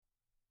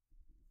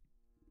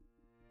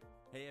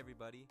Hey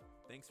everybody,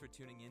 thanks for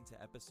tuning in to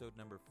episode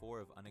number 4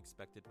 of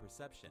Unexpected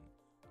Perception,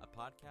 a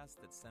podcast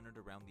that's centered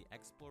around the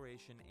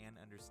exploration and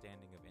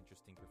understanding of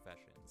interesting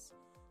professions.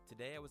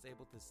 Today I was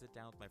able to sit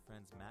down with my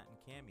friends Matt and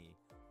Cami,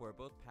 who are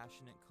both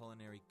passionate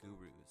culinary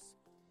gurus.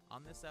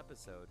 On this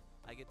episode,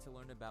 I get to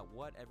learn about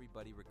what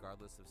everybody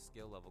regardless of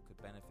skill level could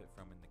benefit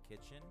from in the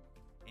kitchen,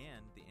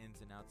 and the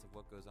ins and outs of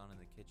what goes on in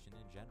the kitchen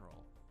in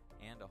general,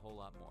 and a whole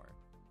lot more.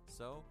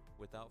 So,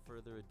 without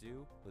further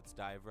ado, let's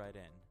dive right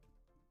in.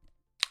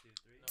 2,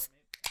 3. No,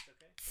 maybe it's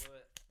okay. Blew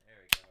it. There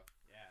we go.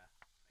 Yeah,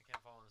 I can't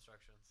follow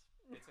instructions.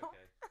 it's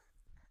okay.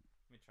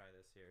 Let me try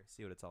this here.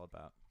 See what it's all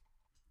about.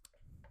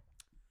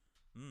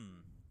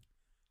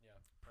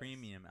 Yeah.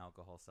 Premium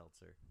alcohol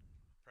seltzer.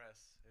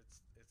 Press.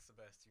 It's the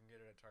best. You can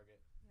get it at Target.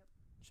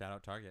 Shout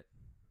out Target.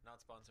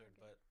 Not sponsored,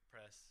 but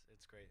Press.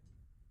 It's great.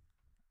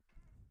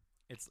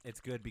 It's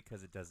good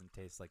because it doesn't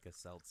taste like a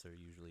seltzer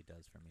usually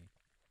does for me.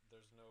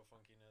 There's no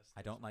funkiness.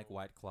 I don't like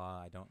White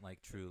Claw. I don't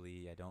like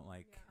Truly. I don't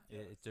like.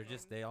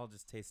 They all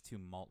just taste too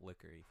malt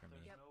liquory for me.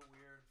 There's no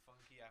weird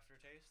funky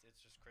aftertaste.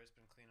 It's just crisp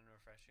and clean and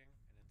refreshing,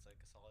 and it's like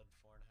a solid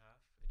 4.5.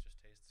 It just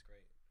tastes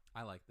great.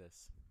 I like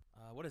this.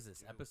 What is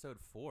this? Episode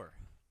 4.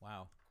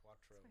 Wow.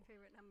 Quattro. It's my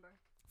favorite number.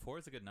 4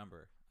 is a good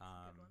number. It's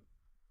a good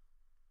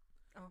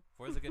one.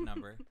 4 is a good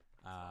number.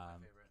 It's not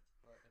my favorite,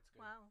 but it's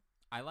good. Wow.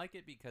 I like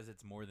it because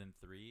it's more than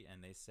 3,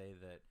 and they say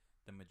that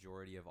the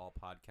majority of all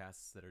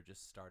podcasts that are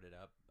just started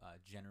up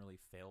generally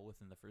fail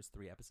within the first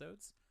 3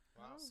 episodes.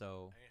 Wow.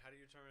 So I mean, how do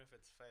you determine if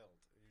it's failed?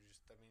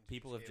 That means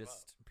people have gave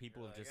just up.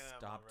 people You're have like, just "Yeah,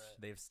 I'm stopped. over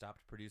it." They've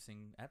stopped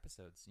producing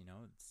episodes. You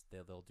know,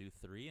 they'll do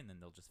 3 and then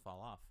they'll just fall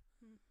off.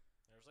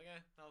 I was like,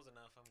 that was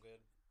enough. I'm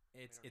good.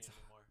 It's We don't need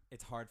any more.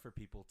 it's hard for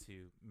people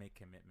to make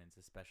commitments,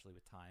 especially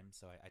with time.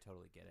 So I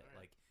totally get it. All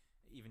right. Like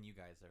even you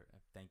guys are.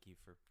 Thank you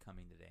for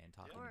coming today and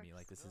talking Yeah. to me.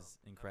 Like this is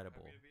I'm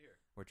incredible. happy to be here.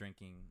 We're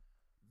drinking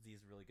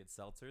these really good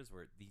seltzers.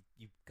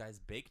 You guys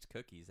baked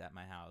cookies at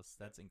my house.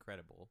 That's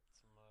incredible.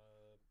 Some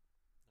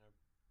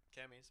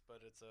Camis,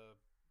 but it's a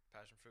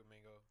passion fruit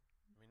mango.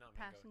 I mean, not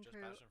Passion mango, just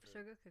fruit, passion fruit.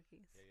 sugar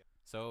cookies. Yeah.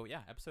 So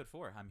yeah, episode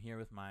 4. I'm here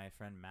with my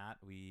friend Matt.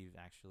 We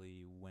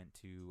actually went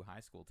to high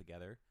school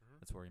together. Mhm.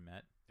 That's where we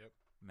met. Yep.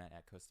 Met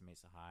at Costa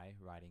Mesa High,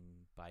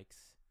 riding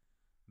bikes,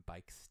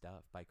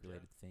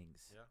 bike-related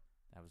things. Yeah.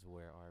 That was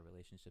where our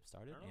relationship I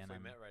started. don't know if And we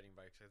I'm, met riding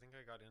bikes. I think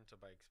I got into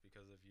bikes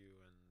because of you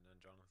and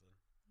Jonathan.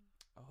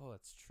 oh,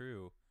 that's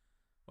true.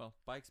 Well,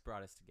 bikes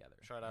brought us together.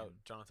 Shout out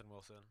And Jonathan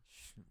Wilson.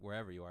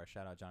 wherever you are.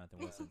 Shout out Jonathan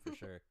Wilson for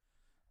sure.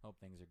 Hope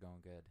things are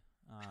going good.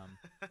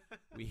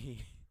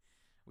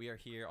 We are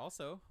here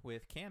also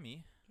with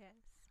Cami. Yes.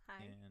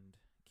 Hi. And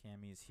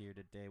Cammy's here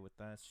today with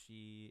us.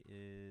 She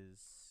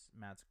is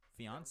Matt's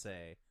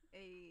fiance.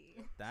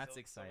 Hey. That's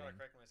Still exciting. gotta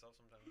correct myself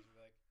sometimes and be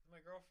like, my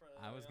girlfriend.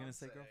 I was gonna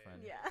say fiance."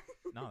 girlfriend. Yeah.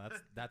 No,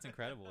 that's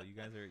incredible. You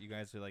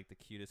guys are like the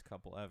cutest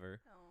couple ever,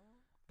 Oh.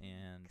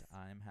 and Thanks.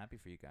 I'm happy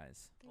for you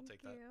guys. Thank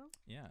take that. you.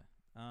 Yeah.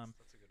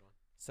 That's a good one.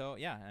 So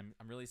yeah,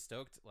 I'm really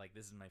stoked. Like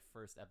this is my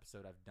first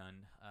episode I've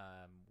done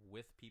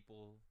with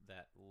people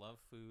that love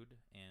food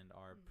and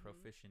are Mhm.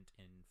 proficient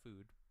in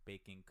food,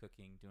 baking,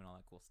 cooking, doing all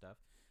that cool stuff.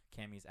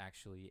 Cammy's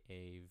actually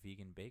a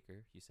vegan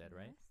baker. You said,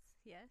 right?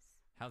 Yes.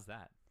 How's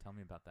that? Tell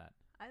me about that.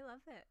 I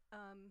love it.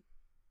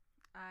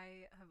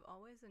 I have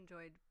always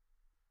enjoyed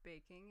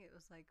baking. It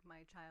was like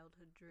my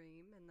childhood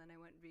dream, and then I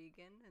went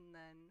vegan, and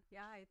then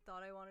I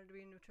thought I wanted to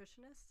be a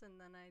nutritionist, and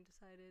then I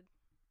decided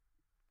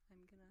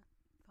I'm gonna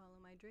follow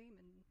my dream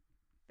and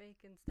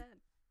bake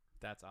instead.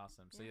 That's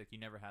awesome. So Yeah. like you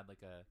never had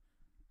like a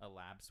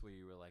lapse where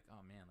you were like,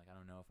 oh man, like I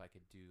don't know if I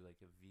could do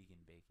like a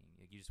vegan baking.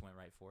 Like you just went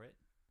right for it.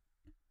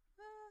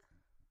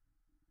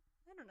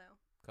 I don't know.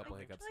 Couple I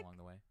don't hiccups like- along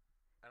the way.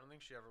 I don't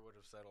think she ever would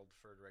have settled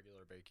for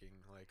regular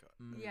baking. Like,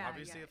 Yeah,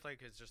 obviously, yeah. if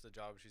like it's just a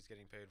job she's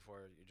getting paid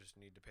for, you just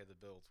need to pay the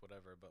bills,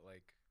 whatever. But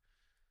like,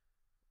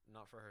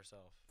 not for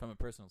herself. From a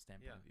personal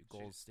standpoint Yeah, of view,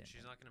 goals she's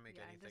standpoint. not gonna make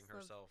Yeah, I anything just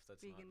love herself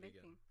that's not vegan vegan.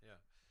 baking. Yeah.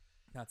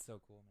 That's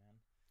so cool, man.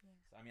 Yeah.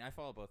 So, I mean, I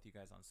follow both you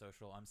guys on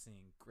social. I'm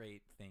seeing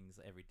great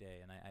things every day,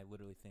 and I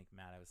literally think,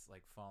 Matt, I was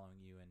like following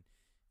you, and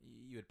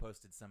you had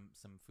posted some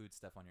food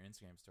stuff on your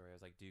Instagram story. I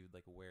was like, dude,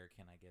 like, where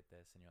can I get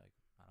this? And you're like,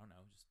 I don't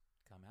know, just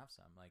come have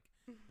some. Like,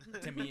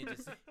 to me,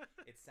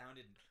 it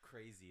sounded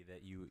crazy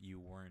that you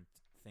weren't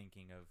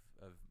thinking of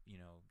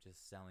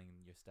just selling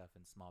your stuff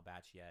in small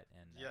batch yet,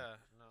 and Yeah.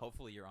 No.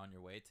 hopefully you're on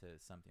your way to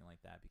something like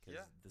that because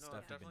Yeah. the No, stuff I'm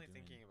you've been definitely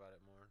doing. thinking about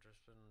it more.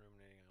 Just been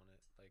ruminating on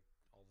it like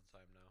all the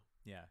time now.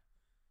 Yeah.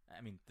 I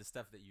mean, the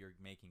stuff that you're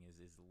making is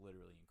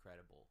literally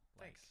incredible.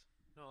 Like, Thanks.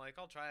 No, like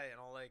I'll try it and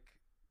I'll like.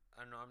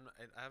 I don't know.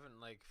 I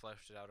haven't like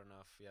fleshed it out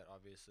enough yet.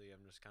 Obviously,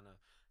 I'm just kind of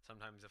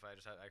sometimes if I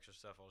just have extra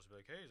stuff, I'll just be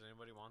like, "Hey, does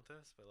anybody want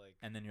this?" But like,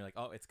 and then you're like,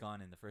 oh, it's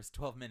gone in the first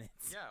 12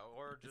 minutes. yeah,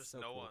 or It's just so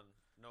no cool.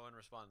 one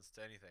responds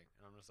to anything,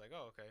 and I'm just like,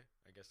 "Oh, okay.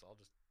 I guess I'll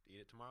just eat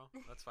it tomorrow.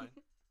 That's fine."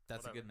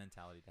 That's a whatever. good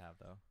mentality to have,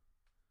 though.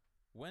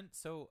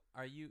 So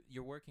are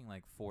you're working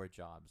like 4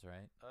 jobs,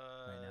 right?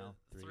 now?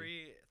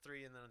 3?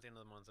 three, and then at the end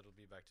of the month, it'll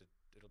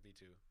be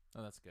 2.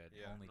 Oh, that's good.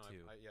 Yeah, Only no,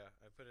 2.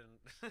 I put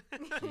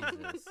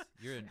in. Jesus,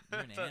 you're an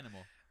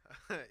animal.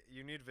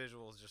 You need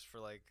visuals just for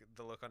like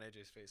the look on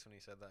AJ's face when he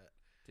said that.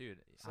 Dude,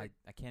 It's like-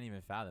 I can't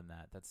even fathom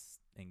that. That's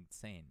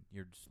insane.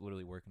 You're just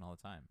literally working all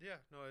the time.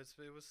 Yeah, no, it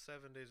was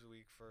 7 days a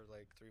week for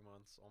like 3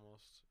 months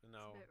almost. And It's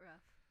now, a bit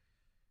rough.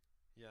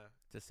 yeah,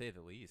 To say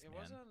the least, it man.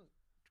 wasn't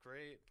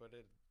great, but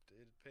it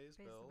pays Pays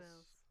the bills.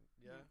 bills.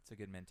 Yeah. It's a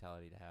good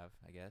mentality to have,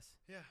 I guess.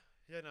 Yeah.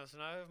 Yeah, no, so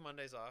now I have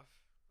Mondays off.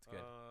 It's good.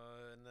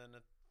 And then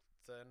at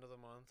the end of the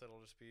month,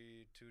 it'll just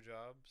be 2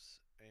 jobs,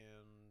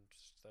 and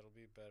that'll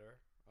be better,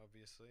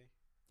 obviously.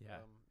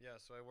 Yeah. Yeah,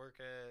 so I work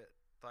at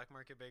Black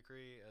Market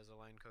Bakery as a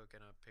line cook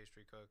and a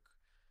pastry cook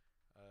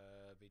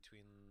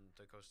between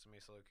the Costa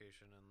Mesa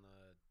location and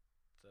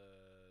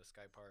the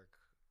Sky Park,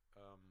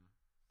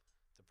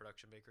 the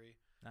production bakery,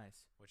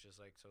 Nice. which is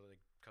like, so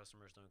like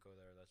customers don't go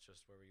there. That's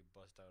just where we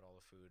bust out all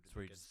the food. It's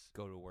where you just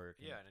go to work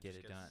and yeah, and get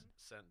just it gets done.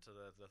 sent to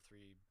the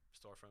 3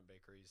 storefront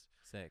bakeries: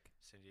 Sick.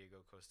 San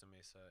Diego, Costa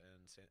Mesa,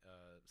 and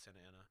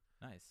Santa Ana.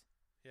 Nice.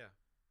 Yeah.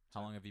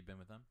 How So- long have you been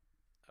with them?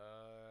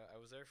 I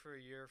was there for a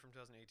year from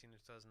 2018 to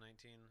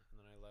 2019, and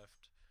then I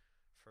left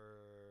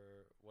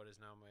for what is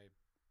now my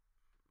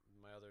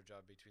other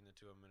job. Between the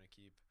two, I'm gonna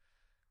keep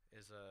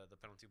is the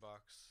penalty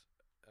box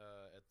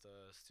at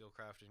the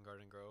Steelcraft in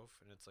Garden Grove,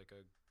 and it's like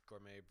a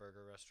gourmet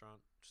burger restaurant,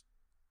 just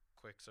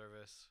quick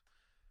service,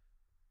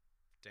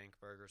 dank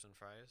burgers and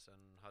fries and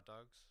hot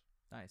dogs.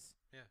 Nice.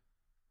 Yeah.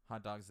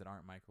 Hot dogs that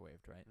aren't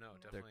microwaved, right? No,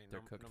 They're definitely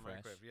they're no, cooked no fresh.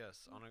 microwave.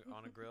 Yes,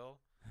 on a grill,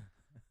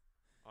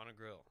 on a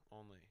grill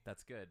only.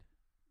 That's good.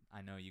 I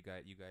know you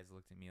guys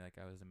looked at me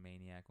like I was a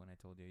maniac when I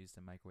told you I used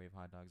to microwave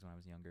hot dogs when I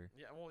was younger.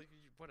 Yeah, well,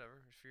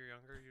 whatever. If you're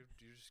younger, you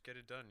just get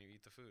it done. You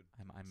eat the food.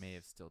 I may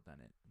have still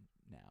done it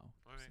now.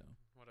 All right, So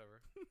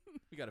whatever.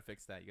 we got to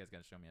fix that. You guys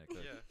got to show me how to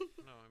cook. Yeah,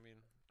 no, I mean,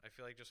 I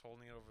feel like just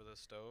holding it over the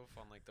stove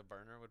on like the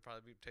burner would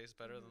probably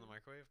taste better than the Mhm.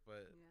 microwave,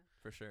 but Yeah.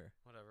 For sure.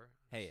 whatever.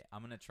 Hey,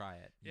 I'm going to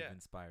try it. You've Yeah.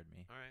 inspired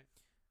me. All right.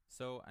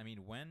 So, I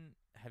mean, when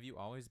have you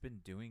always been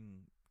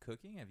doing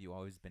cooking? Have you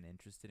always been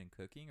interested in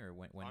cooking, or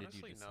when did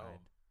Honestly, you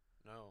decide?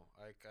 No,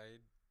 I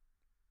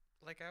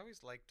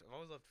always liked. I've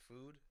always loved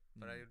food,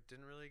 but I Mm.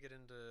 didn't really get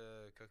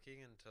into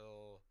cooking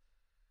until.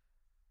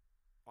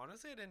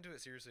 Honestly, I didn't do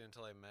it seriously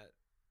until I met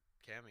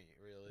Cammie.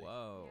 Really.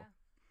 Whoa. Yeah.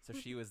 So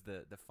she was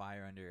the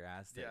fire under your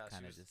ass that Yeah, she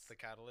kind of was just the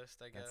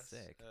catalyst, I That's guess.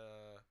 sick.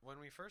 When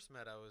we first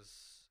met, I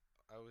was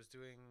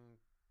doing.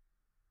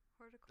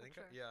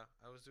 Horticulture.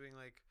 I was doing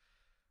like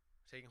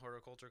taking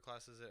horticulture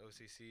classes at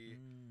OCC.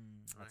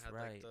 I that's had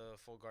right. like the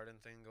full garden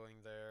thing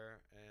going there,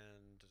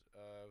 and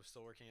I was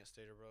still working at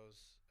Stater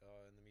Bros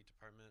in the meat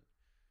department.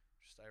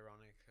 Just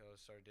ironic, I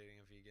started dating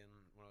a vegan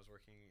when I was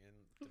working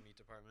in the meat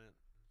department.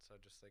 So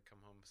I'd just like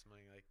come home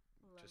smelling like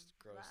just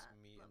gross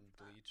meat love and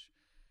that. bleach.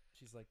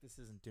 She's like, this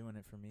isn't doing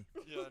it for me.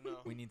 Yeah, no.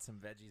 We need some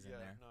veggies in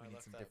Yeah, there. no, I We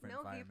need left some that. different No,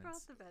 he brought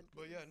environments. the veggies.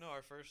 But yeah, no,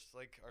 our first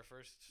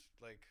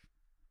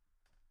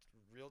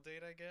real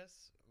date, I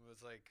guess, was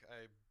like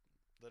I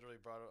literally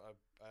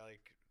I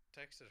like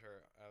texted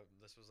her.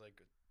 This was like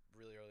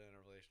really early in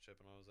our relationship,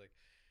 and I was like,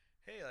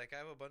 hey, like I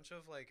have a bunch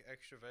of like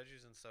extra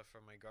veggies and stuff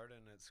from my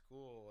garden at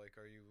school. Like,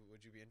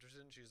 would you be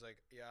interested? And she's like,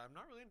 yeah, I'm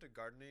not really into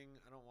gardening.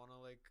 I don't want to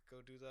like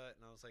go do that.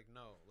 And I was like,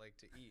 no, like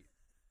to eat.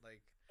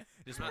 Like,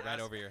 Just I'm went not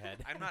right ask- over your head.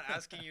 I'm not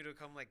asking you to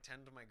come like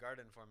tend to my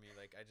garden for me.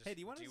 Like, I just Hey,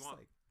 do you want to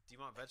do you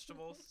want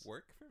vegetables?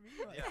 work for me?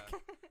 Like, Yeah.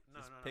 No,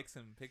 just no, no. pick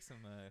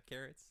some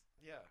carrots.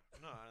 Yeah,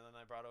 no, and then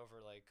I brought over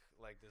like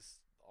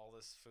all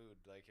this food.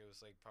 Like it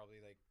was like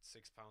probably like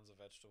 6 pounds of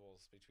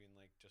vegetables between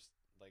like just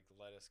like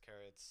lettuce,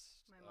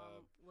 carrots. My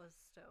mom was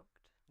stoked.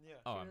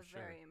 Yeah. Oh, she I'm was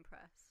sure. very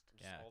impressed.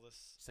 Just Yeah. all this.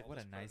 She's like, all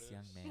what this a nice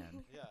young produce.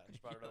 man. Yeah, I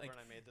just brought it over Like-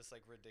 and I made this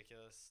like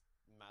ridiculous,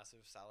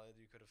 massive salad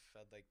you could have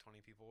fed like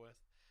 20 people with.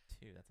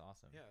 Dude, that's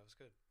awesome. Yeah, it was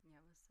good. Yeah,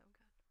 it was so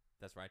good.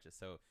 That's righteous.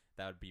 So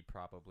that would be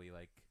probably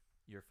like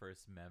your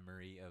first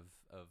memory of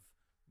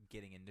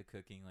getting into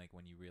cooking, like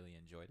when you really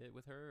enjoyed it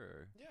with her, or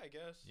Yeah, I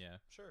guess. yeah.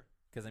 Sure.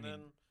 Because I And mean,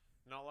 then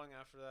not long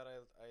after that,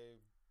 I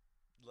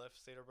left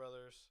Stater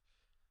Brothers,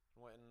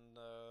 went and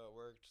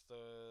worked.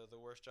 The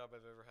worst job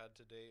I've ever had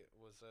to date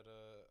was at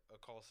a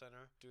call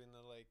center doing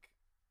the like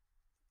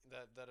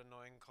that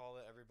annoying call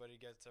that everybody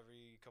gets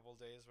every couple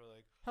days. Where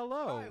like,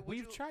 hello, Hi, would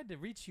we've you- tried to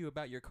reach you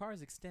about your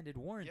car's extended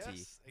warranty.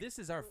 Yes, This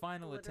is our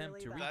final attempt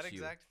to literally reach that you.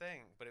 exact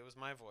thing, but it was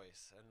my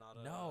voice and not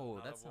a No,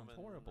 not that a sounds woman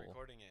horrible.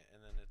 recording it.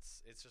 And then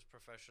it's just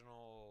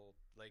professional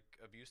like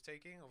abuse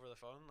taking over the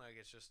phone. Like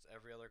it's just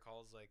every other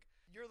call is like,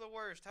 you're the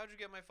worst. How'd you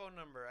get my phone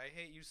number? I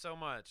hate you so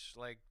much.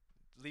 Like,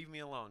 leave me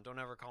alone. Don't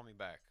ever call me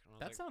back. And I was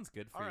That like, sounds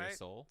good for all your right.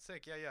 soul.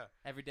 sick. Yeah.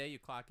 Every day you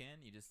clock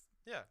in, you just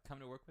Yeah. come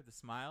to work with a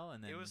smile,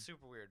 and then It was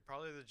super weird.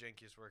 Probably the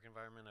jankiest work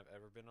environment I've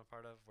ever been a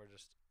part of, where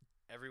just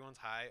everyone's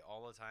high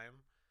all the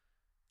time.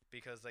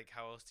 Because like,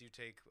 how else do you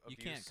take You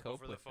abuse can't cope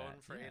over the with phone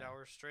that, for 8 yeah,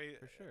 hours straight?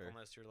 for sure.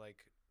 Unless you're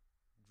like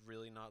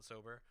really not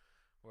sober,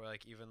 or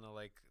like even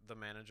the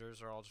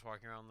managers are all just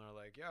walking around. And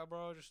they're like, yeah,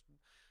 bro, just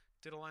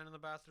did a line in the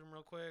bathroom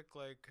real quick.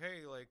 Like,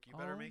 hey, like you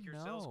better Oh, make your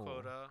sales no.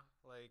 quota.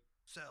 Like,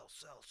 sell.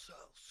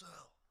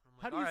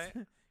 I'm how like, do all you?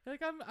 right. You're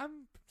like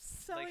I'm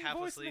selling Like half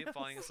asleep, voicemails."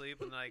 falling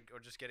asleep, and like or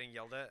just getting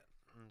yelled at.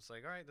 And it's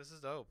like, all right, this is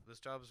dope. This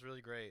job is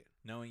really great.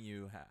 Knowing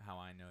you, how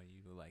I know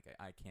you, like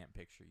I can't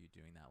picture you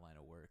doing that line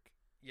of work.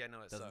 Yeah,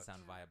 no, it Doesn't sucks.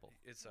 sound viable.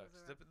 It was sucks.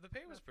 a The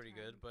pay was rough pretty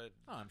time. good, but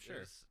Oh, I'm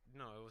sure. it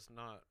was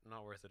not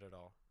worth it at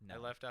all. No. I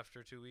left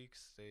after 2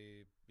 weeks.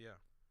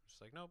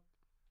 Just like, nope,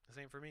 this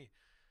ain't for me.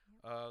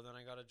 Yep. Then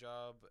I got a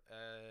job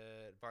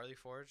at Barley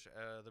Forge,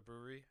 the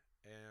brewery,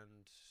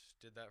 and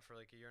did that for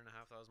like a year and a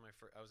half. That was my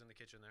I was in the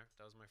kitchen there.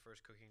 That was my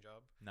first cooking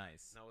job.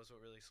 Nice. And that was what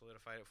really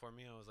solidified it for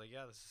me. I was like,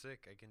 yeah, this is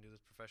sick. I can do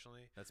this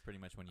professionally. That's pretty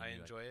much when you I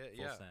knew, enjoy like, it.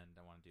 full Yeah. send.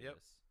 I want to do Yep.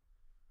 this.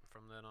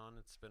 From then on,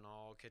 it's been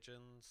all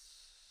kitchens.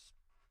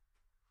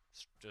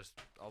 Just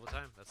all the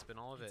time. That's been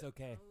all of It's it.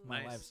 okay. Ooh.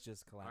 My Nice. life's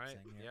just All right.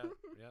 collapsing. Yeah.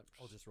 Yeah.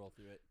 I'll just roll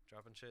through it.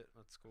 dropping shit.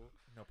 That's cool.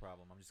 No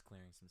problem. I'm just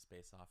clearing some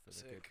space off for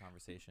the good Sick.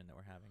 conversation that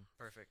we're having.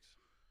 Perfect.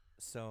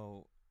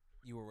 So,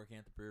 you were working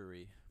at the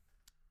brewery,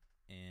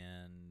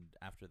 and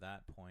after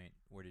that point,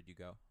 where did you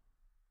go?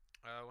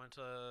 I went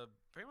to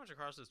pretty much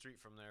across the street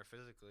from there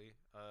physically.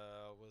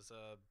 Was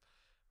a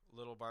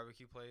little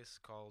barbecue place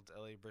called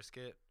LA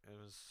Brisket. It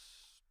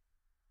was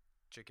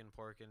chicken,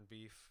 pork, and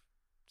beef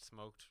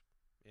smoked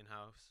in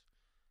house.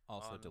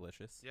 Also On-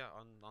 delicious. Yeah,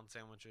 on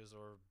sandwiches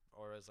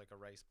or as like a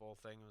rice bowl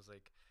thing. It was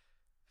like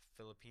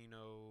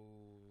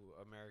Filipino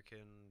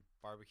American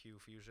barbecue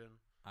fusion.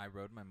 I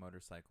rode my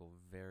motorcycle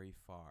very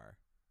far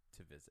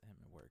to visit him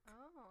at work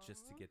Oh.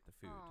 just to get the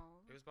food. Oh.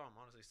 It was bomb,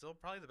 honestly. Still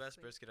probably the best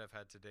Sweet. brisket I've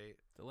had to date.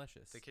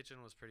 Delicious. The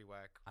kitchen was pretty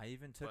whack. I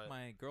even took but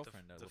my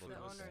girlfriend a the little The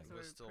food bit. was- owners was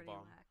were still pretty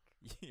bomb. whack.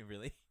 Yeah,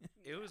 really?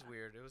 It was Yeah.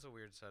 weird. It was a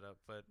weird setup,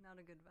 but Not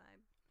a good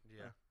vibe.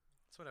 yeah, Huh.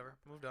 it's whatever.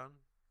 Moved on.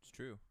 It's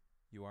true.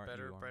 You are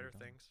Better, you are brighter moved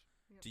on. things.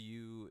 Yep. Do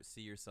you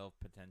see yourself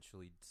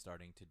potentially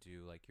starting to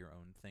do like your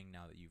own thing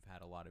now that you've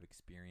had a lot of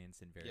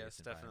experience in various Yes,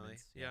 definitely.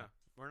 environments? Yeah.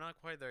 We're not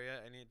quite there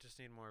yet. Just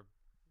need more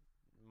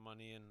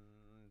money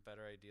and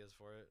better ideas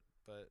for it,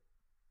 but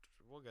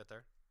we'll get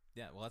there.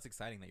 Yeah, well, that's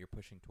exciting that you're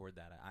pushing toward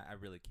that. I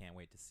really can't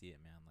wait to see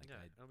it, man. Like,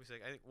 Yeah, it'll be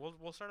sick. I think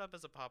we'll start up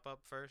as a pop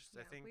up first. I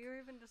Yeah, think we were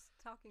even just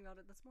talking about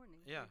it this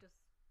morning. Yeah. We just,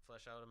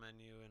 flesh out a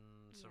menu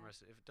and some Yeah.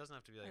 recipe. If it doesn't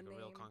have to be like A a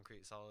real name.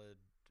 concrete, solid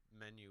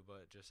menu,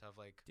 but just have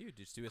like dude,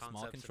 just do a small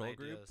concepts and control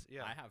group. ideas.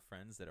 Yeah. I have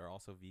friends that are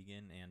also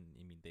vegan, and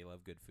I mean, they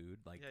love good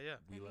food. Like, Yeah.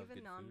 we and love even good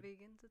food.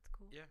 non-vegans, it's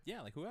cool. Yeah.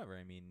 Yeah, like whoever.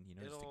 I mean,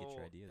 just to get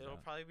your ideas It'll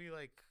out. probably be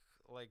like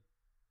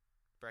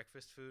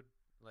breakfast food,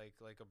 like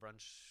a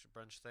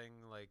brunch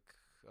thing, like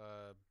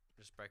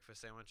just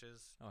breakfast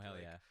sandwiches. Oh hell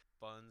like yeah!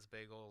 Buns,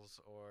 bagels,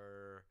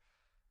 or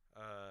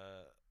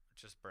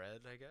just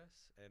bread, I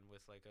guess, and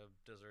with like a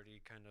desserty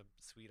kind of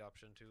sweet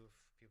option too, if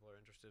people are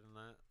interested in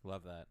that.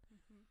 Love that.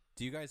 Hmm.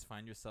 Do you guys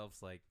find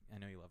yourselves like? I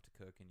know you love to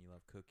cook and you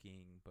love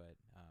cooking, but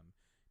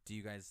do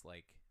you guys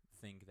like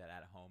think that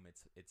at home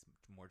it's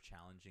more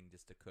challenging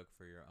just to cook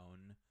for your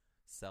own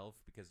self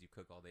because you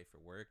cook all day for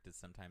work?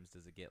 Does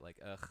it get like,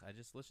 ugh,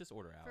 let's just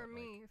order out? For like,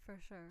 me, for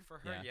sure. For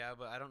her, Yeah. yeah,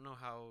 but I don't know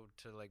how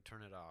to like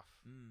turn it off.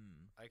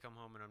 mm. I come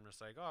home and I'm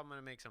just like, oh, I'm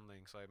gonna make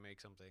something, so I make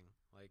something.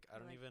 Like I For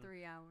don't like even.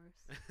 3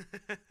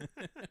 hours.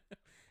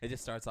 It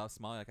just starts off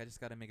small. Like, I just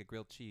got to make a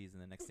grilled cheese,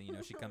 and the next thing you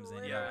know, she comes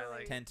in. You Yeah, have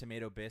like- 10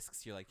 tomato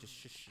bisques. You're like, just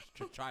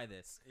try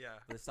this. Yeah,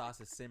 The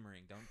sauce is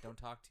simmering. Don't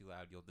talk too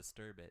loud. You'll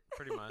disturb it.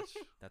 pretty much.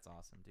 That's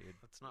awesome, dude.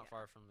 That's not Yeah.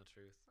 far from the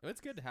truth.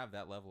 It's good to have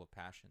that level of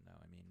passion, though.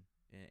 I mean,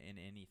 in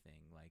anything,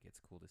 like, it's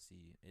cool to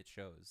see. It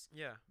shows.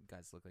 Yeah, You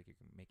guys look like you're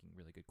making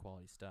really good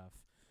quality stuff.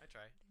 I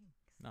try. Thanks.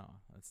 No,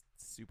 that's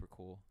super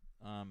cool.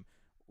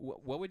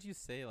 What would you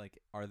say? Like,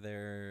 are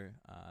there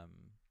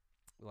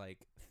like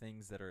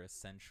things that are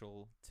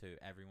essential to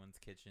everyone's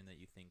kitchen that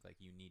you think like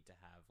you need to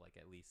have like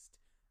at least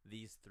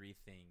these 3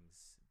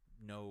 things?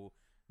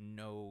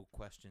 No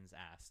questions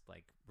asked.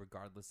 Like,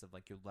 regardless of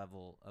like your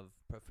level of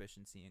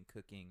proficiency in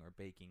cooking or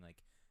baking,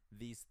 like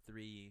these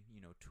 3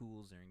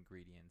 tools or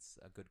ingredients,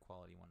 a good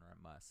quality one or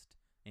a must.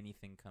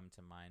 Anything come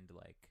to mind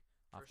like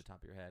off the First- top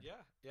of your head?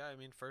 Yeah. I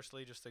mean,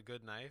 firstly, just a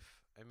good knife.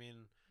 I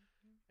mean,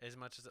 as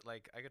much as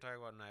like I could talk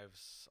about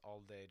knives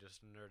all day,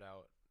 just nerd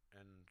out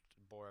and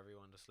bore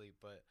everyone to sleep,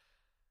 but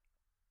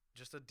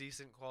just a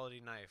decent quality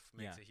knife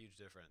makes Yeah. a huge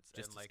difference.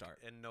 Just and to like start.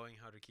 and knowing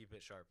how to keep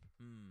it sharp,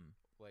 Mm.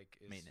 like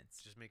is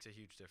Maintenance. just makes a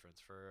huge difference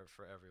for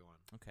everyone.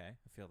 Okay,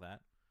 I feel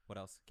that. What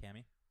else,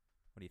 Cammy?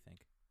 What do you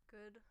think?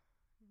 Good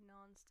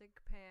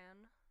non-stick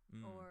pan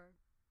Mm. or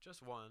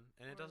Just one,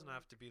 and it Or, doesn't like,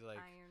 have to be like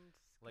iron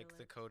like the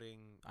skillet.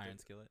 coating Iron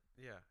the- skillet.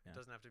 Yeah, Yeah. it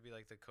doesn't have to be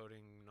like the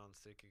coating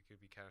non-stick. It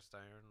could be cast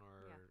iron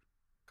or Yeah.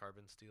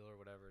 carbon steel or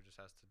whatever. It just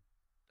has to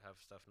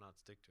have stuff not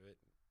stick to it.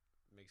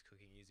 Makes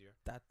cooking easier.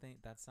 That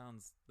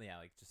sounds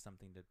like just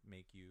something to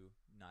make you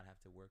not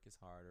have to work as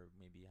hard or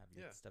maybe have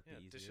your stuff be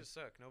easier. Dishes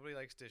suck. Nobody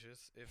likes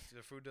dishes. If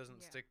the food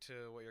doesn't Yeah. stick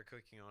to what you're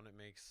cooking on, it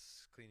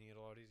makes cleaning it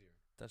a lot easier.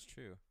 That's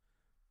true.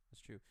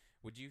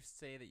 Would you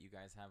say that you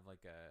guys have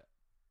like a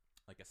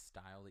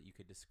style that you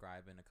could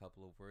describe in a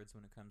couple of words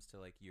when it comes to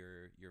like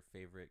your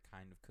favorite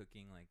kind of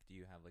cooking? Like, do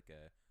you have like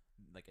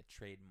a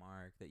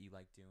trademark that you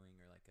like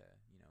doing, or like a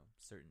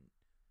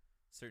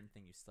certain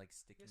thing you like It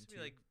sticking has to to?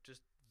 be like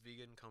just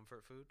vegan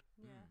comfort food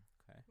yeah.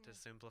 Okay. Yeah. to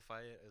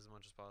simplify it as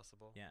much as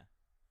possible. Yeah,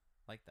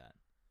 like that.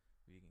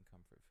 Vegan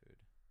comfort food.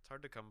 It's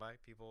hard to come by.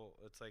 People,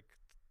 it's like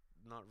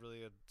not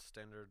really a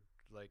standard,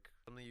 like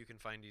something you can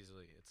find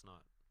easily. It's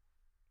not.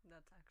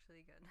 That's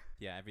actually good.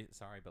 Yeah,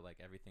 sorry, but like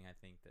everything I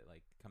think that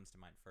like comes to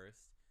mind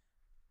first,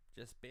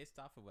 just based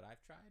off of what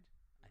I've tried,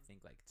 I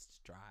think like it's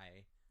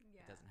dry.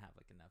 Yeah. It doesn't have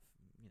like enough,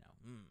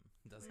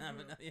 it doesn't have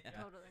enough. Yeah.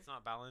 Totally. It's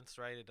not balanced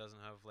right. It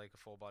doesn't have like a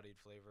full-bodied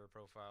flavor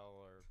profile,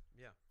 or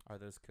Are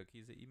those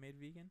cookies that you made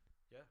vegan?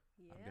 Yeah.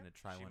 I'm gonna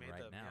try she one made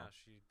right them. now, Yeah,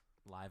 she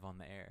live on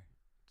the air,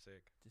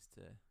 sick. just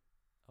to.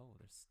 Oh,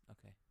 there's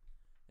okay.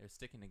 They're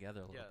sticking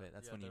together a little Yeah, bit.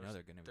 That's yeah, when you know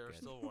they're gonna be They're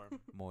good. still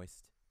warm.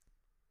 Moist.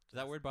 Does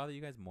that word bother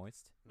you guys?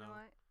 Moist. No,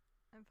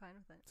 I'm fine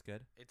with it. It's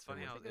good. it's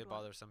funny It's how a good it one.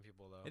 bothers some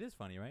people though. It is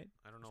funny, right?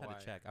 I don't know Just had why.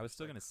 to check. I was It's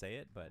still like gonna say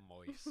it, but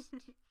moist.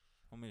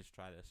 let me just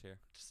try this here.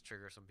 Just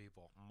trigger some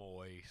people.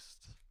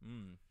 Moist.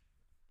 Mmm.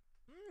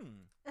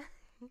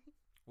 Mmm.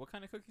 What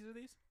kind of cookies are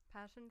these?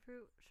 Passion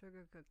fruit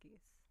sugar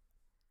cookies,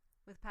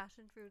 with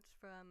passion fruits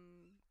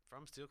from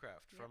From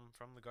Steelcraft. Yep.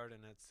 From the garden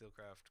at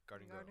Steelcraft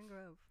Garden Grove.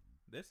 Grove.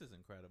 This is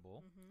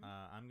incredible. Mhm.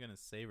 I'm gonna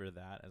savor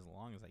that as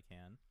long as I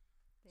can.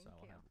 Thank so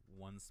I'll you. have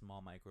one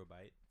small micro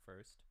bite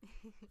first.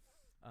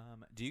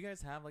 Do you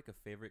guys have like a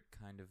favorite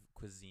kind of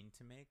cuisine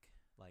to make?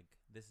 Like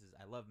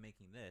I love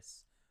making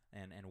this,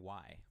 and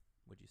why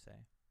would you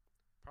say?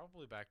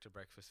 Probably back to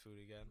breakfast food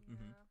again.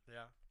 Mhm.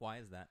 Yeah. Why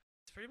is that?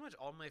 It's pretty much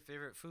all my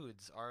favorite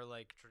foods are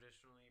like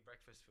traditionally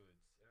breakfast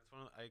foods. And it's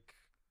one of like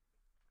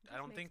I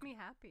don't makes think me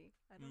happy.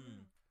 I don't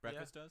know.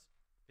 Breakfast does?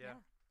 yeah.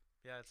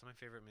 Yeah, it's my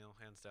favorite meal,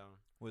 hands down.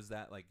 Was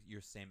that like your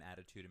same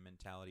attitude and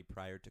mentality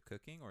prior to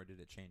cooking, or did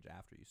it change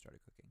after you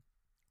started cooking?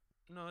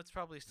 No, it's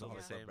probably still No, the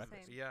it's not same.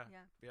 breakfast. Yeah.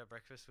 Yeah. Yeah,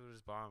 breakfast food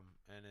is bomb,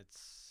 and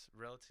it's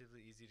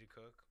relatively easy to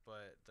cook,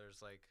 but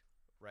there's like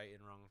right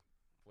and wrong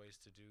ways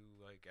to do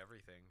like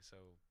everything. So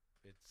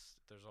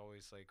there's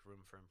always like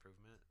room for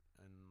improvement,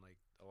 and like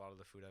a lot of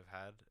the food I've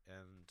had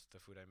and the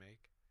food I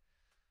make.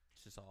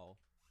 It's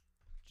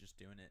just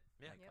doing it.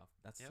 Yeah. Like, Yep.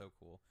 that's Yep. so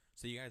cool.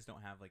 So you guys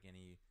don't have like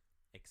any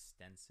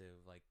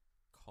extensive like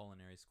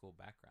culinary school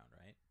background,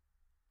 right?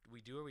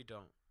 We do or we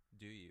don't.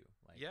 Do you?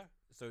 Like Yeah.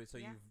 So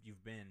Yeah.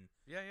 you've been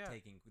Yeah.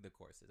 taking the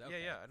courses. Yeah,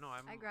 Okay. yeah. No,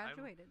 I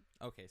graduated.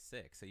 Okay,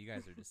 sick. So you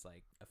guys are just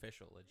like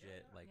official,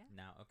 legit. yeah. Like Yeah.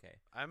 now,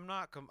 okay. I'm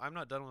not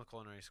done with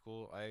culinary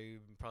school.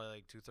 I'm probably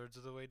like 2/3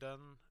 of the way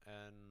done,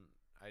 and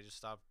I just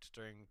stopped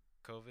during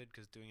COVID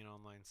because doing it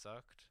online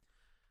sucked.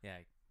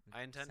 Yeah.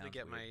 I intend to sounds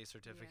get weird. my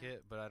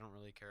certificate, but I don't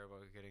really care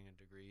about getting a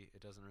degree.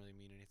 It doesn't really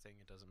mean anything.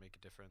 It doesn't make a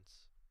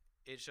difference.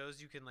 It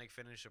shows you can like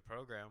finish a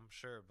program,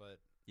 sure, but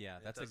Yeah,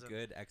 it that's a doesn't-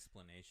 good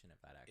explanation of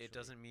that. Actually, it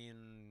doesn't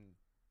mean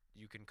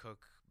you can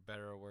cook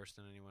better or worse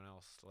than anyone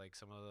else. Like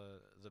some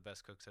of the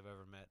best cooks I've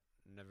ever met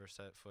never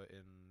set foot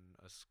in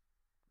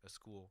a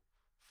school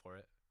for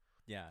it.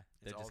 Yeah,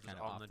 they're It's all just kind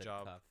of on off the the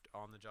job, cuff.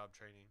 on the job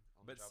training.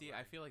 But see,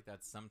 I feel like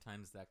that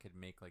sometimes that could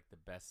make like the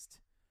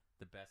best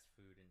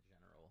food in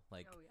general.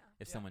 Like Oh yeah.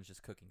 if Yeah. someone's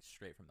just cooking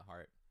straight from the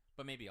heart,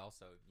 but maybe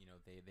also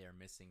they are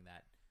missing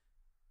that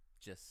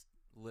just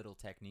little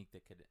technique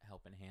that could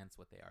help enhance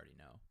what they already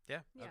know.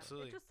 yeah, Yeah.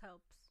 absolutely. It just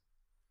helps.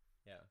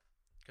 Yeah.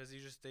 Because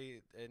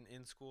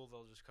in school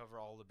they'll just cover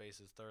all the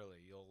bases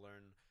thoroughly. You'll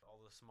learn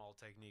all the small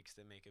techniques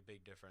that make a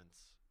big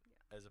difference,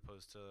 as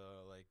opposed to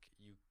like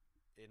you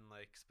in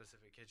like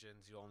specific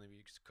kitchens you only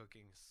be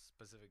cooking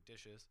specific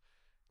dishes.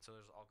 So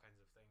there's all kinds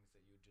of things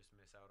that you just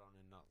miss out on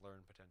and not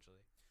learn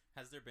potentially.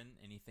 Has there been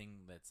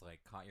anything that's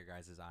like caught your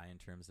guys' eye in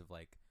terms of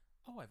like,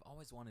 oh, I've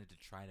always wanted to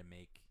try to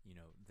make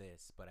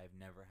this, but I've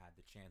never had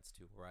the chance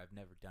to, or I've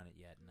never done it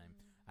yet, and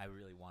I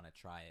really want to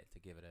try it to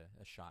give it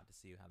a shot to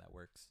see how that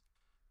works.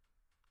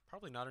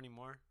 Probably not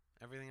anymore.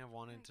 Everything I've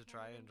wanted to I can't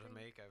try even and to think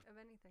make, I've of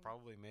anything.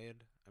 probably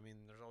made. I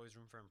mean, there's always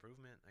room for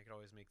improvement. I could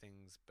always make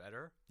things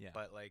better. Yeah.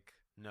 But like,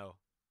 no,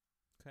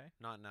 Okay.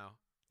 not now.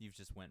 You've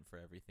just went for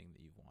everything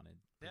that you've wanted,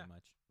 pretty Yeah.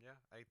 much. Yeah,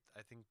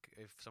 I think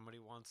if somebody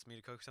wants me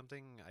to cook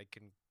something,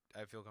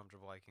 I feel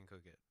comfortable I can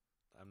cook it.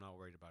 I'm not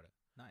worried about it.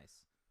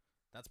 Nice.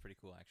 That's pretty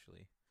cool,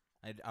 actually.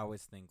 I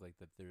always think like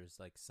that there's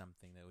like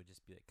something that would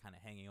just be like kind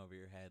of hanging over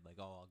your head, like,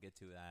 oh, I'll get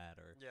to that,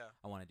 or Yeah.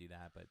 I want to do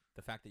that. But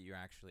the fact that you're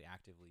actually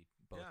actively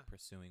both Yeah.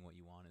 pursuing what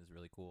you want is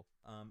really cool.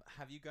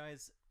 Have you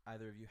guys,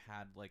 either of you,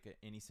 had like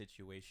any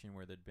situation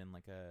where there'd been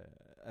like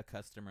a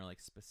customer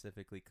like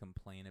specifically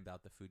complain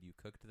about the food you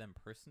cooked them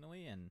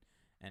personally, and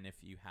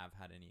if you have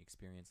had any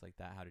experience like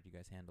that, how did you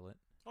guys handle it?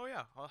 Oh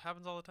yeah, it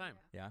happens all the time.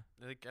 Yeah.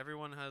 Like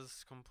everyone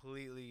has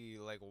completely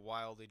like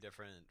wildly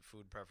different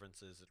food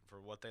preferences for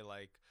what they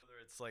like. Whether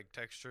it's like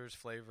textures,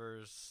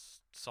 flavors,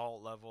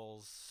 salt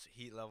levels,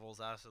 heat levels,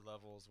 acid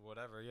levels,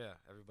 whatever. Yeah,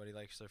 everybody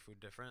likes their food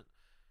different,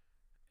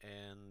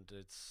 and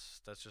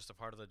that's just a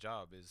part of the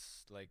job.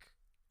 Is like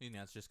I think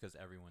that's just because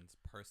everyone's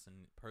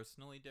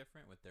personally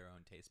different with their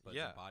own taste buds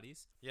Yeah. and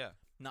bodies. yeah,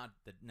 Not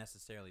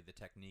necessarily the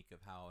technique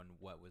of how and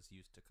what was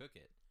used to cook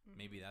it.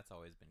 Maybe that's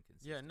always been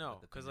consistent. Yeah, no,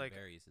 but the 'cause, thing that like,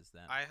 varies is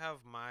that I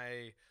have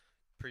my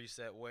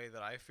preset way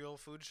that I feel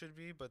food should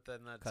be, but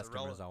then that's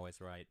customer's always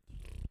right.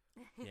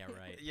 Yeah,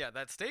 right. Yeah,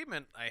 that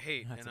statement I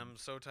hate, That's and a- I'm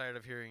so tired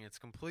of hearing it's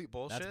complete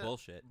bullshit. That's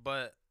bullshit.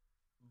 But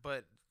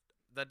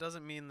that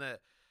doesn't mean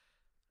that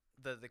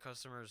the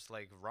customer's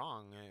like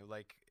wrong.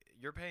 Like,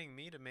 you're paying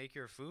me to make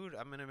your food.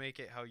 I'm gonna make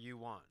it how you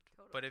want.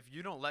 Totally. But if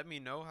you don't let me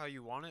know how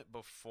you want it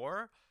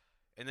before,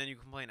 and then you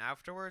complain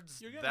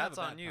afterwards, You're gonna have that's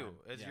a on bad you. time.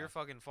 It's Yeah. your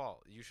fucking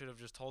fault. You should have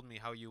just told me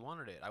how you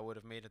wanted it. I would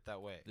have made it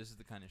that way. This is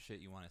the kind of shit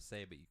you want to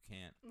say, but you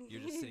can't.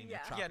 You're just sitting there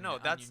Yeah. chopping Yeah, no,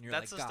 the that's- onion, you're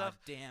that's like, the God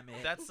stuff- damn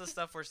it. That's the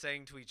stuff we're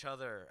saying to each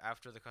other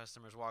after the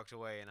customers walked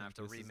away and I have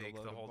to Like, this is a remake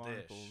load the of whole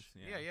dish. barnacles,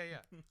 Yeah, yeah.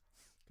 yeah.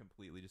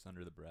 Completely just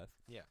under the breath.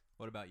 Yeah.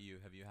 What about you?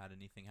 Have you had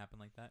anything happen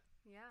like that?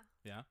 Yeah.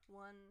 Yeah?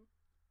 One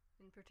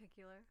in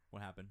particular,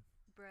 What happened?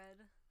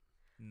 bread.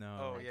 No.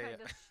 Oh, I yeah,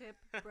 tried to ship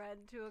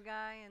bread to a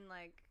guy in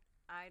like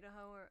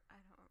Idaho or I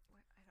don't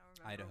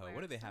remember. Idaho. where.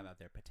 What do they have out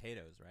there?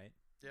 Potatoes, right?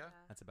 Yeah.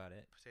 That's about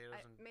it. Potatoes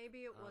and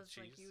Maybe it uh, was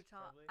like cheese,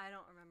 Utah. probably? I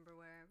don't remember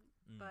where.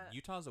 Mm. But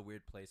Utah's a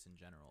weird place in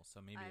general,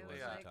 so maybe I it was was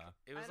Yeah. like, Utah.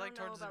 it was I like don't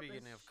know towards the about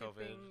beginning this of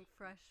COVID. shipping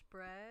fresh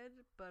bread,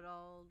 but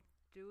I'll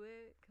do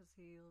it because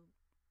he'll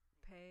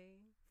pay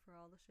for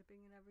all the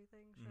shipping and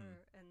everything. Mhm. Sure.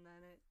 And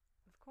then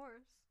of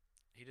course,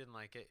 He didn't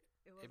like it.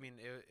 it I was. mean,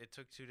 it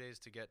took 2 days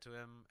to get to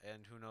him,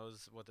 and who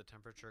knows what the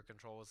temperature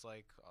control was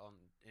like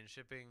in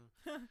shipping.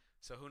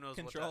 So who knows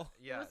Control? what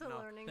that, yeah, it was a no.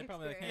 learning They're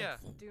probably like,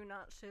 experience. "Hey." Do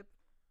not ship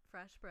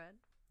fresh bread,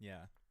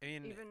 Yeah. I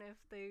mean, even if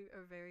they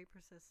are very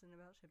persistent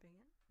about shipping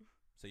it.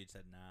 So you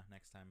said, nah,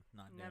 next time,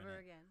 not doing Never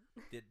it. again.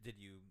 Did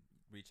you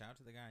reach out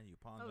to the guy? You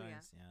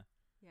apologize? Yeah.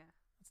 Yeah.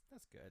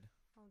 That's good.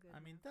 All good. I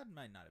mean, now. that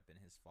might not have been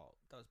his fault.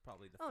 That was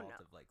probably the Oh, fault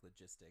no. of like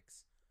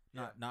logistics.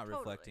 Yeah. Not Totally,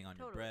 reflecting on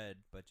your totally.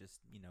 bread, but just,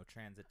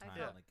 transit I time,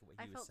 felt- like what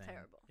I he was felt saying.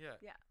 terrible. yeah.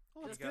 Yeah.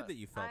 Well, it's Just- good that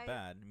you felt I-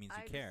 bad. It means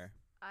I you care.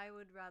 I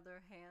would rather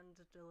hand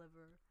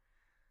deliver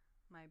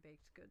my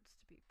baked goods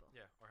to people.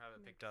 Yeah, or have it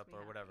Makes picked up me or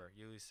happy. whatever.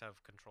 You at least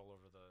have control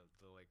over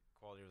the like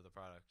quality of the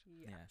product.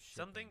 Yeah.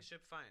 Some shipping. things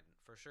ship fine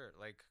for sure,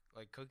 like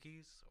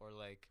cookies or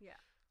like Yeah.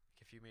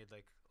 if you made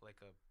like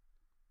a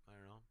I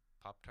don't know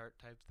Pop-Tart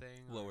type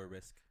thing. Lower or-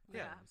 risk.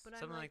 Yeah, items. but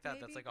something I'm like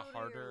that, that's maybe like a go to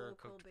your harder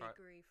local cooked pro-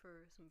 bakery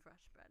for some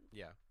fresh bread.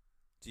 Yeah.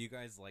 Do you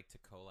guys like to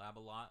collab a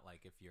lot?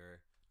 Like if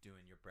you're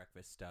doing your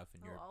breakfast stuff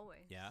and you're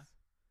always. yeah?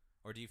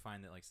 Or do you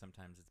find that like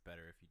sometimes it's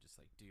better if you just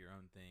like do your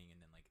own thing and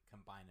then like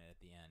combine it at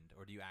the end?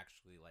 Or do you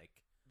actually like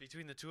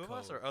Between the two of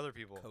us or other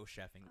people?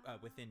 co-chefing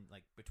within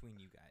like between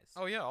you guys?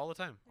 Oh yeah, all the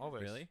time, Yeah.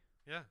 always. really?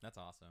 Yeah. That's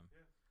awesome.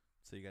 Yeah.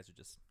 So you guys are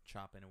just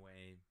chopping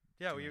away.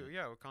 Yeah, doing it.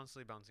 we're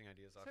constantly bouncing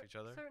ideas off each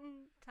other.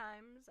 Certain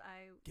times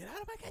I Get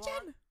out of my want-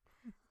 kitchen.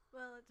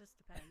 well, it just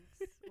depends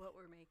what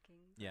we're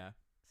making. Yeah.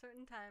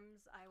 Certain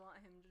times I want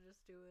him to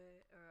just do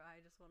it, or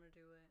I just want to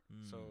do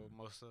it. So Mm.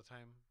 most of the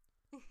time,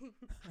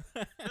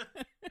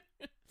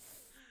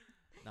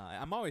 No,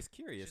 I'm always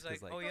curious. she's like,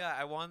 'cause, "Oh yeah,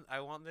 I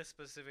want this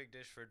specific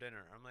dish for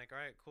dinner." I'm like, "All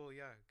right, cool,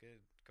 yeah, good,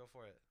 go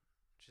for it."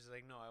 She's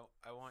like, "No,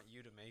 I want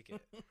you to make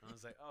it." And I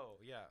was like, "Oh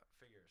yeah,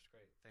 figures,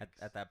 great,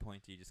 thanks." At that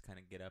point, do you just kind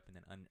of get up and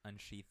then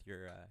unsheath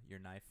your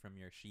knife from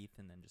your sheath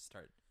and then just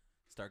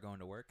start going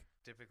to work?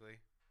 Typically,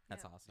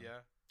 That's Yeah. awesome.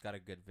 yeah. Got a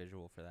good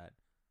visual for that.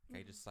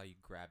 I Mhm. just saw you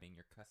grabbing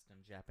your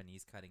custom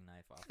Japanese cutting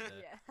knife off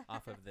the yeah.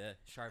 off of the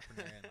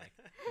sharpener and like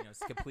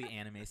it's a complete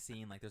anime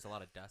scene. Like there's a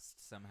lot of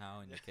dust somehow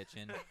in your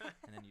kitchen,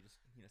 and then you just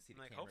see the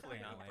like camera hopefully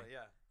pan not, away, but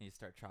yeah. and you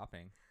start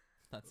chopping.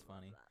 That's Love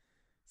funny. that.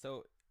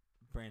 So,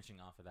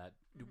 branching off of that,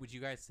 would Mhm. you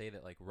guys say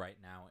that like right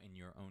now in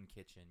your own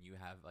kitchen you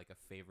have like a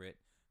favorite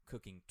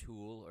cooking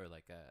tool or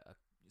like a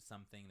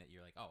something that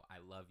you're like, oh, I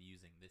love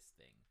using this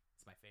thing.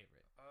 It's my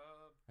favorite.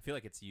 I feel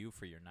like it's you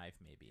for your knife,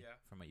 maybe. Yeah.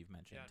 From what you've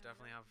mentioned. Yeah,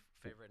 definitely have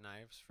favorite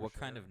knives. For What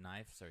kind sure. of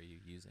knives are you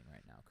using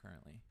right now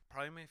currently?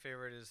 Probably my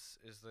favorite is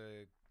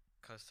the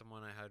custom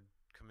one I had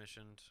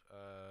commissioned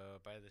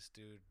by this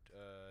dude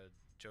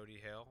Jody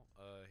Hale.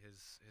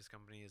 His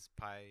company is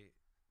Pie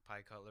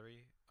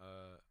Cutlery.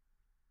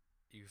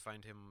 You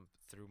find him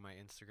through my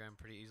Instagram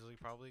pretty easily,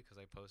 probably because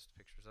I post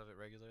pictures of it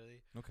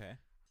regularly. Okay.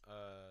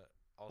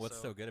 Also,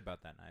 What's so good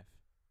about that knife?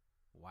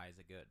 Why is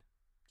it good?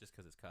 Just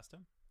because it's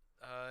custom?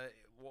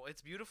 well,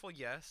 it's beautiful.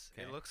 Yes,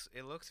 Okay. it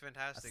looks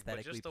fantastic, but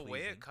Aesthetically just the way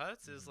pleasing. it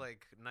cuts is Mhm.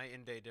 like night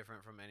and day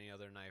different from any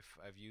other knife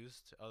I've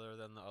used, other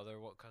than the other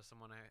custom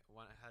one I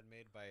had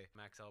made by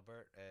Max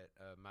Albert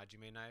at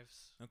Majime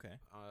Knives. Okay.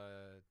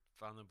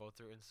 Found them both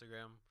through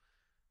Instagram.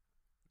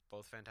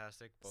 Both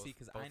fantastic. Both, See,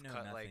 because both I know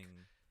cut, nothing. Like,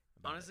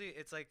 about it. honestly,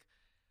 it's like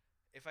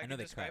if I I know can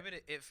they describe cut.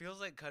 it feels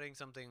like cutting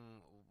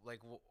something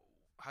like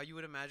how you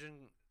would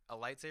imagine a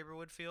lightsaber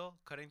would feel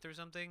cutting through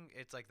something.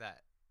 It's like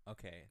that.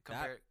 Okay.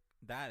 Compare.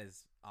 That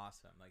is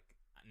awesome. Like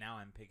now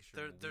I'm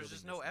picturing. There's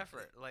just no wielding this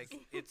effort. knife.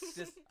 Like it's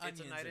Just it's a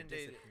onions night are and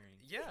day. disappearing.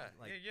 Yeah,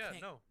 Like, yeah.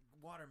 can't- No.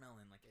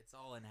 Watermelon, like it's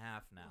all in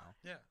half now.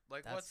 Yeah,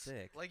 like That's what's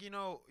sick. like you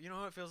know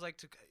how it feels like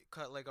to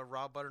cut like a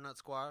raw butternut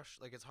squash.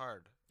 Like it's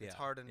hard. It's Yeah,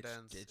 hard and it's-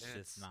 dense. it's and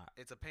just not.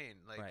 It's a pain.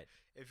 Like right.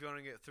 if you want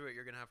to get through it,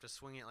 you're gonna have to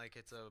swing it like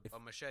it's If- a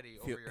machete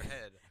if you- over your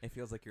head. It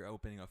feels like you're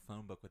opening a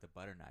phone book with a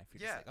butter knife.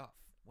 You're Yeah, just like, oh,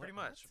 Pretty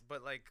much.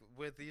 But like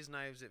with these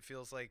knives, it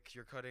feels like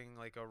you're cutting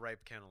like a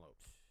ripe cantaloupe.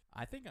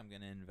 I think I'm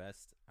gonna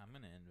invest. I'm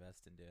gonna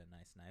invest into a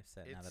nice knife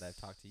set now that I've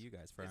talked to you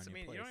guys for our new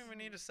place. You don't even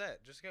need a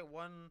set. Just get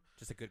one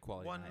Just a good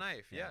quality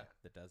knife. Yeah.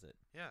 that does it.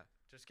 Yeah.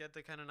 Just get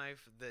the kind of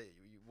knife that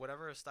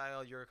whatever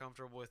style you're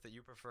comfortable with, that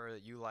you prefer,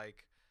 that you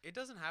like. It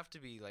doesn't have to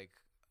be like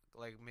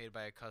made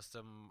by a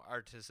custom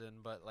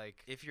artisan, but like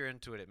if you're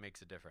into it, it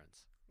makes a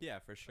difference. Yeah,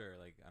 for sure.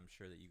 Like I'm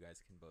sure that you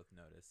guys can both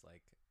notice.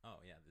 Like,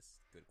 oh yeah, this is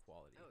good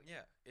quality. Oh,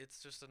 Yeah,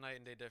 it's just a night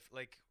and day difference.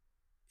 Like,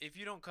 if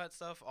you don't cut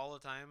stuff all the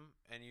time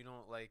and you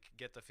don't like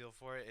get the feel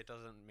for it, it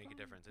doesn't make a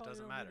difference. It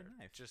doesn't matter.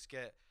 Just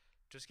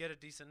get a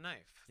decent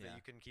knife that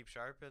you can keep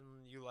sharp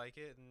and you like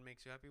it and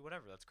makes you happy.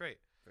 Whatever, that's great.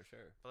 For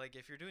sure. But like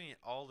if you're doing it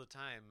all the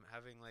time,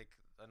 having like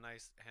a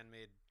nice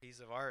handmade piece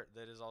of art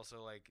that is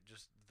also like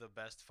just the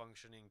best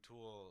functioning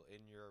tool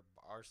in your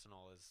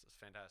arsenal is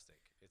fantastic.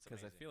 It's amazing.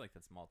 Because I feel like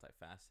that's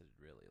multifaceted,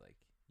 really. Like,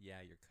 yeah,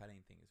 you're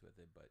cutting things with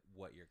it, but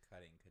what you're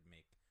cutting could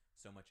make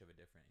so much of a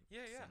difference in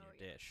your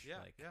dish.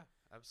 Yeah, like, yeah,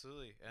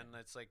 absolutely. And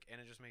it's like,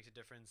 and it just makes a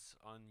difference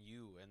on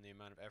you and the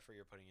amount of effort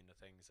you're putting into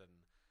things. And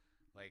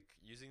like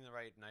using the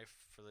right knife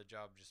for the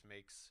job just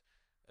makes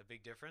a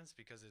big difference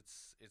because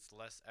it's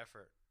less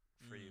effort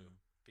for you,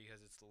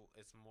 because it's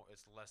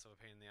less of a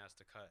pain in the ass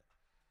to cut.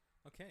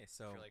 Okay,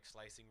 so if you're like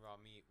slicing raw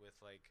meat with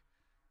like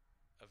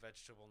a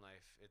vegetable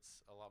knife,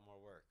 it's a lot more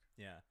work.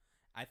 Yeah,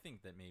 I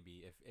think that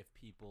maybe if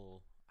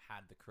people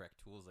had the correct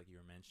tools, like you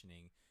were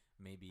mentioning,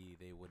 maybe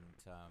they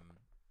wouldn't.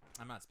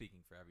 I'm not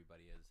speaking for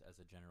everybody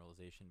as a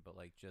generalization, but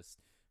like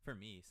just for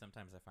me,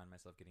 sometimes I find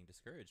myself getting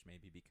discouraged,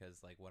 maybe because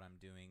like what I'm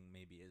doing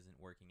maybe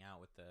isn't working out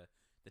with the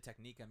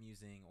technique I'm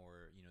using,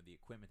 or the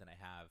equipment that I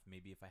have.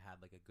 Maybe if I had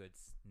like a good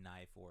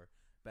knife or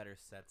better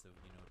sets of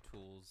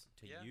tools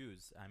to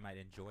use, I might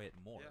enjoy it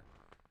more.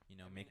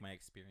 Make my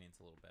experience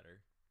a little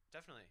better.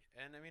 Definitely.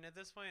 And I mean, at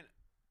this point,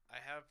 I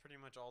have pretty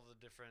much all the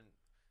different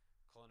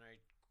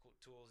culinary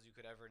tools you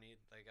could ever need.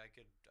 Like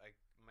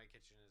my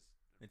kitchen is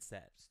it's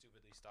set,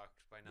 stupidly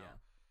stocked by now.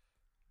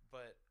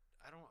 But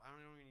I don't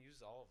even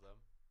use all of them.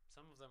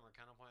 Some of them are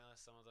kind of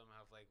pointless. Some of them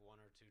have like one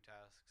or two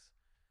tasks.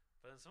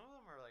 But then some of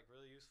them are like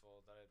really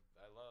useful that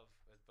I love.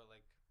 But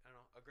like, I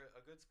don't know,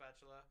 a good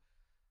spatula,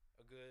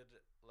 a good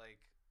like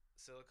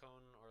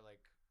silicone, or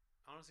like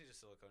honestly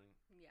just silicone.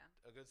 Yeah.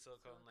 A good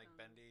silicone like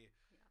bendy,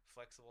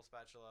 flexible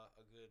spatula,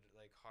 a good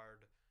like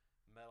hard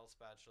metal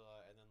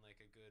spatula, and then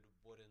like a good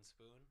wooden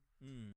spoon.